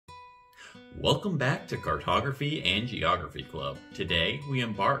Welcome back to Cartography and Geography Club. Today, we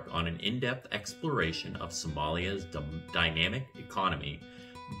embark on an in-depth exploration of Somalia's dynamic economy,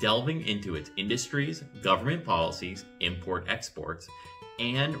 delving into its industries, government policies, import-exports,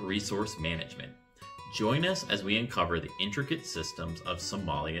 and resource management. Join us as we uncover the intricate systems of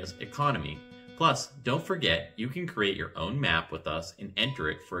Somalia's economy. Plus, don't forget, you can create your own map with us and enter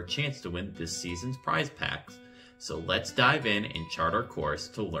it for a chance to win this season's prize packs. So let's dive in and chart our course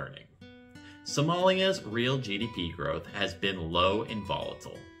to learning. Somalia's real GDP growth has been low and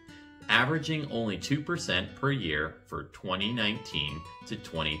volatile, averaging only 2% per year for 2019 to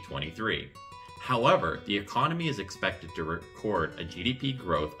 2023. However, the economy is expected to record a GDP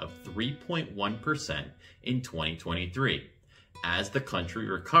growth of 3.1% in 2023, as the country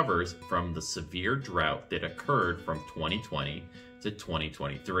recovers from the severe drought that occurred from 2020 to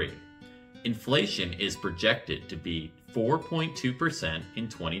 2023. Inflation is projected to be 4.2% in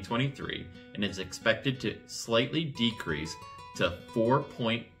 2023 and is expected to slightly decrease to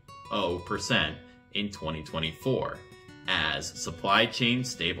 4.0% in 2024 as supply chains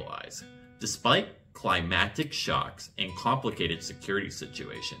stabilize. Despite climatic shocks and complicated security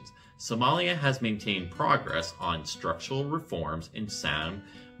situations, Somalia has maintained progress on structural reforms and sound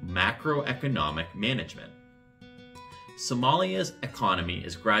macroeconomic management. Somalia's economy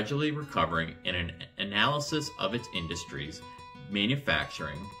is gradually recovering, and an analysis of its industries,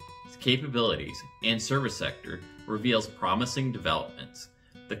 manufacturing, capabilities, and service sector reveals promising developments.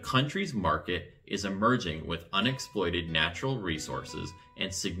 The country's market is emerging with unexploited natural resources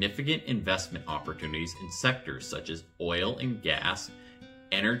and significant investment opportunities in sectors such as oil and gas,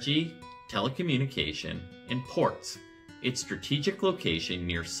 energy, telecommunication, and ports. Its strategic location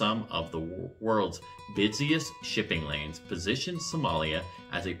near some of the world's busiest shipping lanes positions Somalia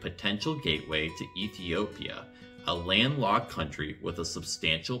as a potential gateway to Ethiopia, a landlocked country with a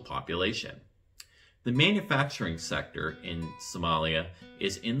substantial population. The manufacturing sector in Somalia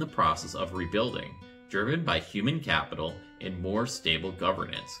is in the process of rebuilding, driven by human capital and more stable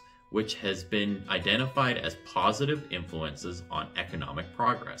governance, which has been identified as positive influences on economic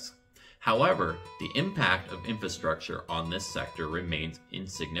progress. However, the impact of infrastructure on this sector remains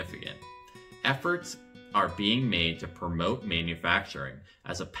insignificant. Efforts are being made to promote manufacturing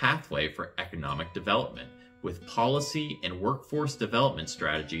as a pathway for economic development, with policy and workforce development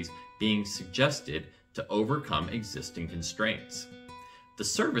strategies being suggested to overcome existing constraints. The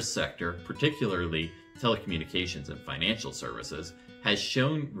service sector, particularly telecommunications and financial services, has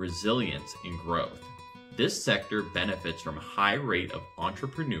shown resilience and growth. This sector benefits from a high rate of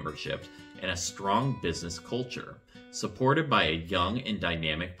entrepreneurship and a strong business culture, supported by a young and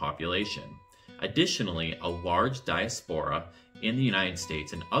dynamic population. Additionally, a large diaspora in the United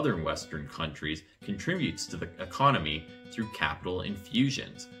States and other Western countries contributes to the economy through capital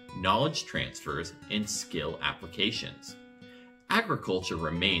infusions, knowledge transfers, and skill applications. Agriculture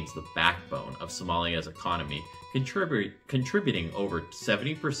remains the backbone of Somalia's economy, contributing over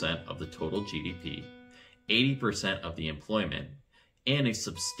 70% of the total GDP, 80% of the employment, and a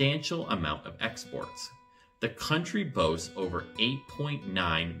substantial amount of exports. The country boasts over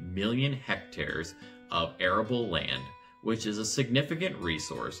 8.9 million hectares of arable land, which is a significant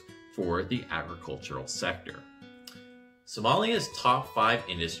resource for the agricultural sector. Somalia's top 5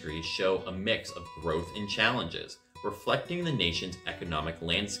 industries show a mix of growth and challenges, reflecting the nation's economic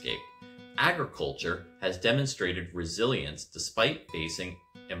landscape. Agriculture has demonstrated resilience despite facing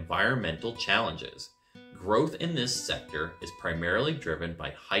environmental challenges. Growth in this sector is primarily driven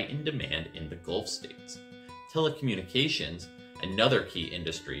by heightened demand in the Gulf states. Telecommunications, another key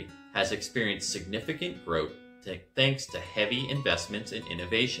industry, has experienced significant growth thanks to heavy investments in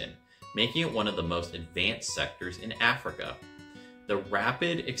innovation, making it one of the most advanced sectors in Africa. The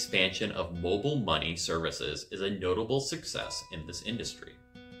rapid expansion of mobile money services is a notable success in this industry.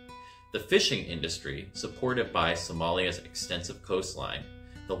 The fishing industry, supported by Somalia's extensive coastline,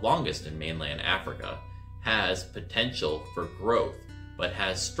 the longest in mainland Africa, has potential for growth, but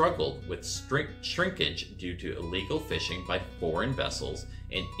has struggled with shrinkage due to illegal fishing by foreign vessels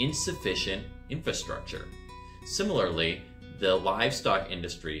and insufficient infrastructure. Similarly, the livestock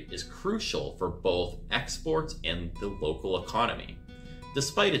industry is crucial for both exports and the local economy.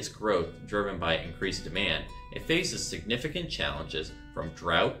 Despite its growth driven by increased demand, it faces significant challenges from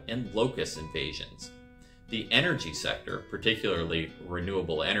drought and locust invasions. The energy sector, particularly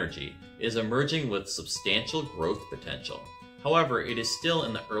renewable energy, is emerging with substantial growth potential. However, it is still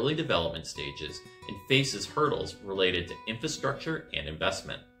in the early development stages and faces hurdles related to infrastructure and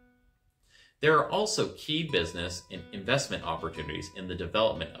investment. There are also key business and investment opportunities in the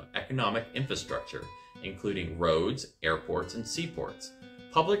development of economic infrastructure, including roads, airports, and seaports.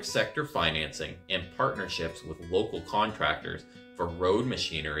 public sector financing, and partnerships with local contractors for road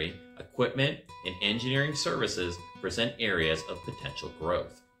machinery, equipment, and engineering services present areas of potential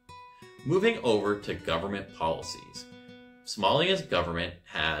growth. Moving over to government policies. Somalia's government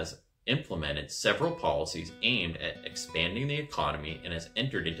has implemented several policies aimed at expanding the economy and has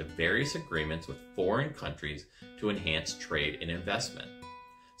entered into various agreements with foreign countries to enhance trade and investment.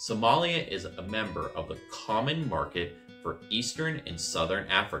 Somalia is a member of the Common Market for Eastern and Southern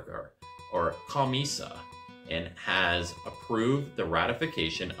Africa, or COMESA, and has approved the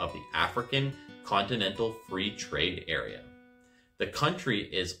ratification of the African Continental Free Trade Area. The country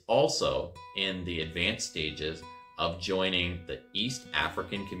is also in the advanced stages of joining the East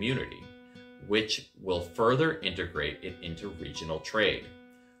African Community, which will further integrate it into regional trade.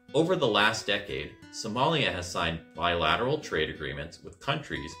 Over the last decade, Somalia has signed bilateral trade agreements with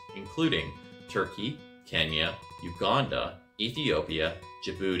countries including Turkey, Kenya, Uganda, Ethiopia,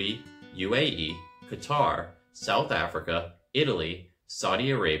 Djibouti, UAE, Qatar, South Africa, Italy,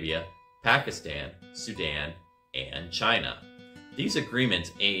 Saudi Arabia, Pakistan, Sudan, and China. These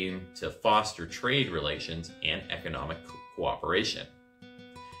agreements aim to foster trade relations and economic cooperation.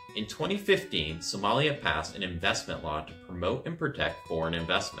 In 2015, Somalia passed an investment law to promote and protect foreign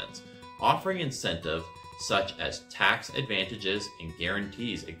investments, offering incentives such as tax advantages and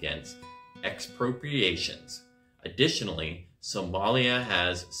guarantees against expropriations. Additionally, Somalia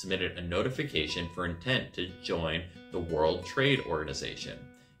has submitted a notification for intent to join the World Trade Organization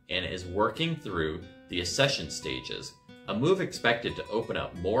and is working through the accession stages, a move expected to open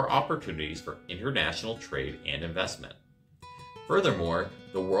up more opportunities for international trade and investment. Furthermore,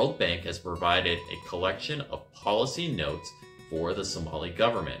 the World Bank has provided a collection of policy notes for the Somali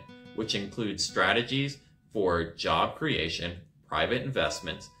government, which includes strategies for job creation, private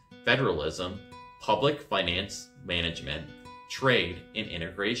investments, federalism, public finance management, trade and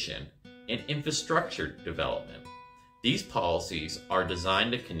integration, and infrastructure development. These policies are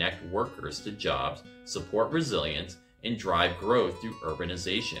designed to connect workers to jobs, support resilience, and drive growth through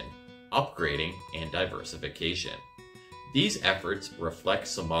urbanization, upgrading, and diversification. These efforts reflect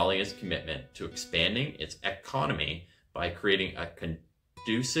Somalia's commitment to expanding its economy by creating a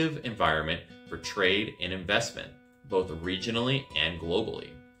conducive environment for trade and investment, both regionally and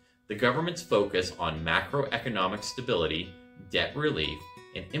globally. The government's focus on macroeconomic stability, debt relief,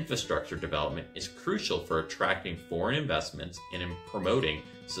 and infrastructure development is crucial for attracting foreign investments and in promoting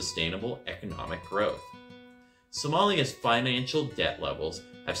sustainable economic growth. Somalia's financial debt levels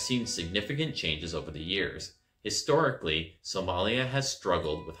have seen significant changes over the years. Historically, Somalia has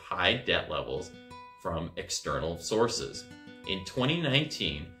struggled with high debt levels from external sources. In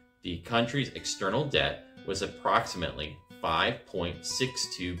 2019, the country's external debt was approximately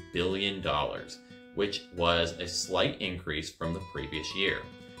 $5.62 billion, which was a slight increase from the previous year.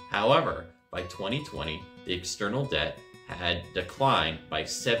 However, by 2020, the external debt had declined by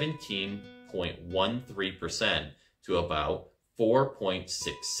 17.13% to about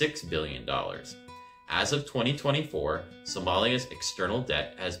 $4.66 billion. As of 2024, Somalia's external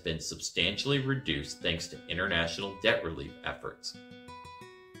debt has been substantially reduced thanks to international debt relief efforts.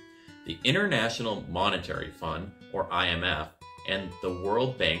 The International Monetary Fund, or IMF, and the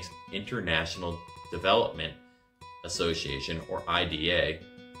World Bank's International Development Association, or IDA,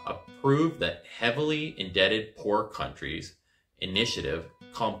 approved the Heavily Indebted Poor Countries Initiative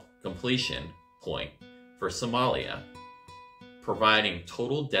completion point for Somalia, providing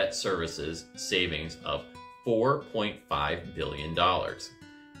total debt services savings of $4.5 billion.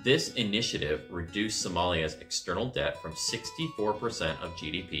 This initiative reduced Somalia's external debt from 64% of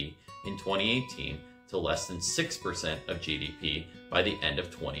GDP in 2018 to less than 6% of GDP by the end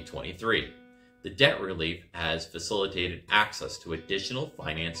of 2023. The debt relief has facilitated access to additional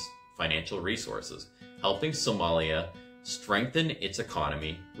financial resources, helping Somalia strengthen its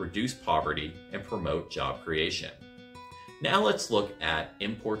economy, reduce poverty, and promote job creation. Now let's look at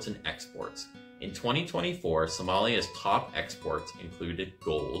imports and exports. In 2024, Somalia's top exports included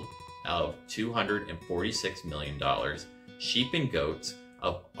gold of $246 million, sheep and goats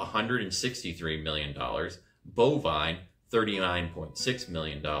of $163 million, bovine $39.6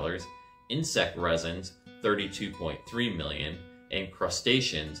 million, insect resins $32.3 million, and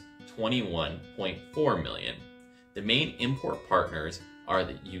crustaceans $21.4 million. The main import partners are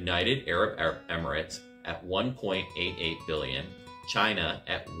the United Arab Emirates at $1.88 billion, China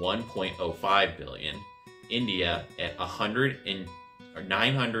at $1.05 billion, India at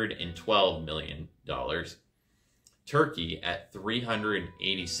 $912 million, Turkey at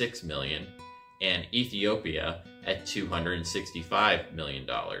 $386 million, and Ethiopia at $265 million.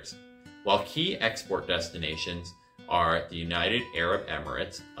 While key export destinations are the United Arab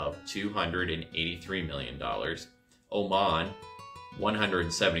Emirates of $283 million, Oman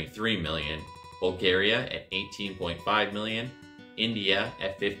 $173 million, Bulgaria at $18.5 million, India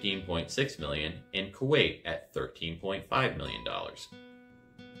at $15.6 million, and Kuwait at $13.5 million.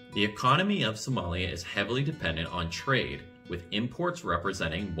 The economy of Somalia is heavily dependent on trade, with imports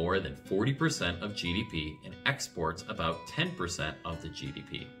representing more than 40% of GDP and exports about 10% of the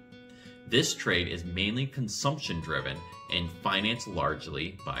GDP. This trade is mainly consumption-driven and financed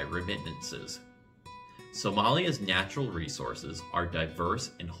largely by remittances. Somalia's natural resources are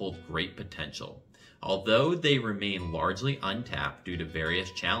diverse and hold great potential. Although they remain largely untapped due to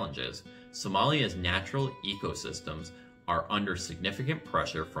various challenges, Somalia's natural ecosystems are under significant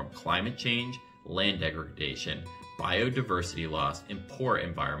pressure from climate change, land degradation, biodiversity loss, and poor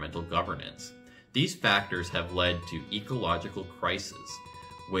environmental governance. These factors have led to ecological crises,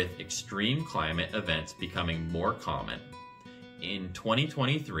 with extreme climate events becoming more common. In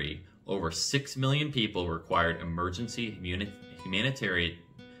 2023, over 6 million people required emergency humanitarian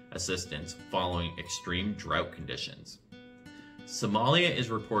assistance following extreme drought conditions. Somalia is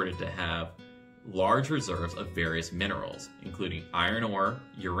reported to have large reserves of various minerals, including iron ore,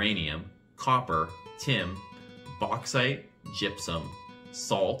 uranium, copper, tin, bauxite, gypsum,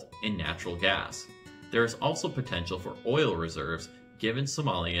 salt, and natural gas. There is also potential for oil reserves given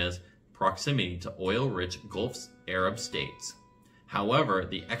Somalia's proximity to oil-rich Gulf Arab states. However,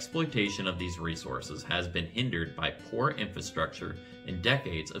 the exploitation of these resources has been hindered by poor infrastructure and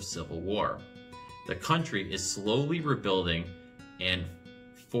decades of civil war. The country is slowly rebuilding, and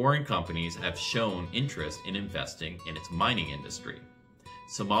foreign companies have shown interest in investing in its mining industry.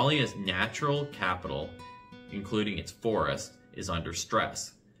 Somalia's natural capital, including its forests, is under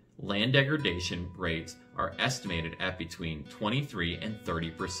stress. Land degradation rates are estimated at between 23 and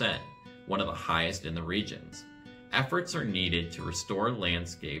 30%, one of the highest in the regions. Efforts are needed to restore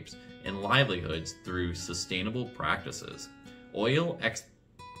landscapes and livelihoods through sustainable practices. Oil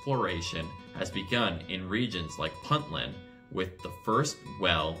exploration has begun in regions like Puntland, with the first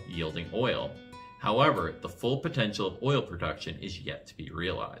well yielding oil. However, the full potential of oil production is yet to be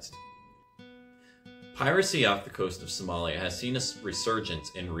realized. Piracy off the coast of Somalia has seen a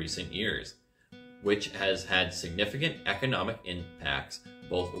resurgence in recent years, which has had significant economic impacts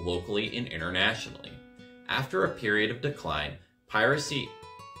both locally and internationally. After a period of decline, piracy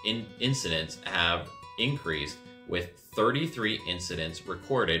incidents have increased, with 33 incidents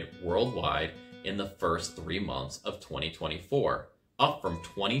recorded worldwide in the first 3 months of 2024, up from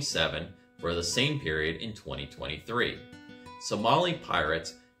 27 for the same period in 2023. Somali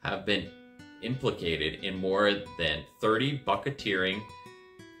pirates have been implicated in more than 30 bucketeering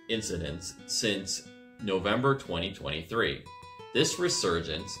incidents since November 2023. This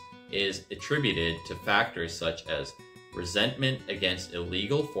resurgence is attributed to factors such as resentment against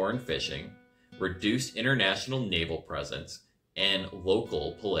illegal foreign fishing, reduced international naval presence, and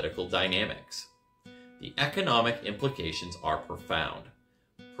local political dynamics. The economic implications are profound.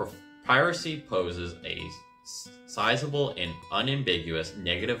 Piracy poses a sizable and unambiguous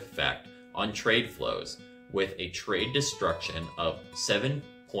negative effect on trade flows, with a trade destruction of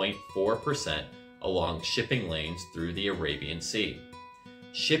 7.4% along shipping lanes through the Arabian Sea.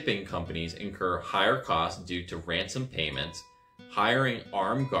 Shipping companies incur higher costs due to ransom payments, hiring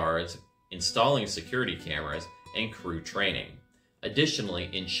armed guards, installing security cameras, and crew training. Additionally,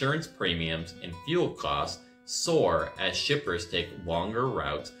 insurance premiums and fuel costs soar as shippers take longer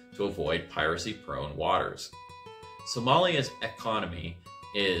routes to avoid piracy-prone waters. Somalia's economy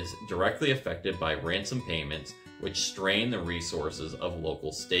is directly affected by ransom payments, which strain the resources of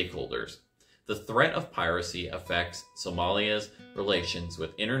local stakeholders. The threat of piracy affects Somalia's relations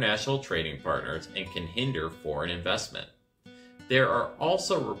with international trading partners and can hinder foreign investment. There are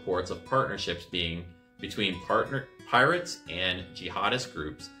also reports of partnerships between pirates and jihadist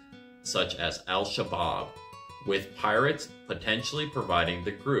groups such as Al-Shabaab, with pirates potentially providing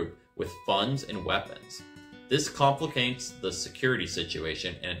the group with funds and weapons. This complicates the security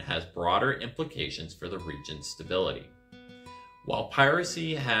situation and has broader implications for the region's stability. While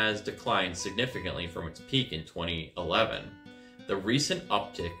piracy has declined significantly from its peak in 2011, the recent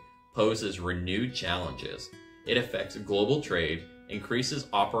uptick poses renewed challenges. It affects global trade, increases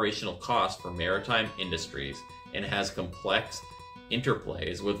operational costs for maritime industries, and has complex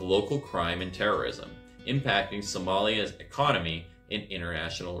interplays with local crime and terrorism, impacting Somalia's economy and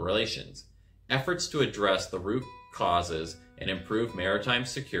international relations. Efforts to address the root causes and improve maritime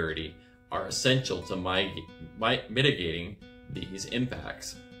security are essential to mitigating these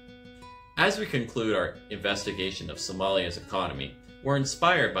impacts. As we conclude our investigation of Somalia's economy, We're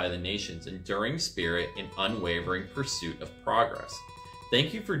inspired by the nation's enduring spirit and unwavering pursuit of progress.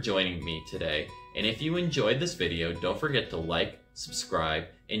 Thank you for joining me today, and if you enjoyed this video, don't forget to like, subscribe,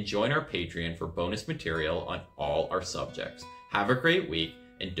 and join our Patreon for bonus material on all our subjects. Have a great week,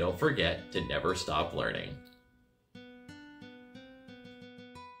 and don't forget to never stop learning.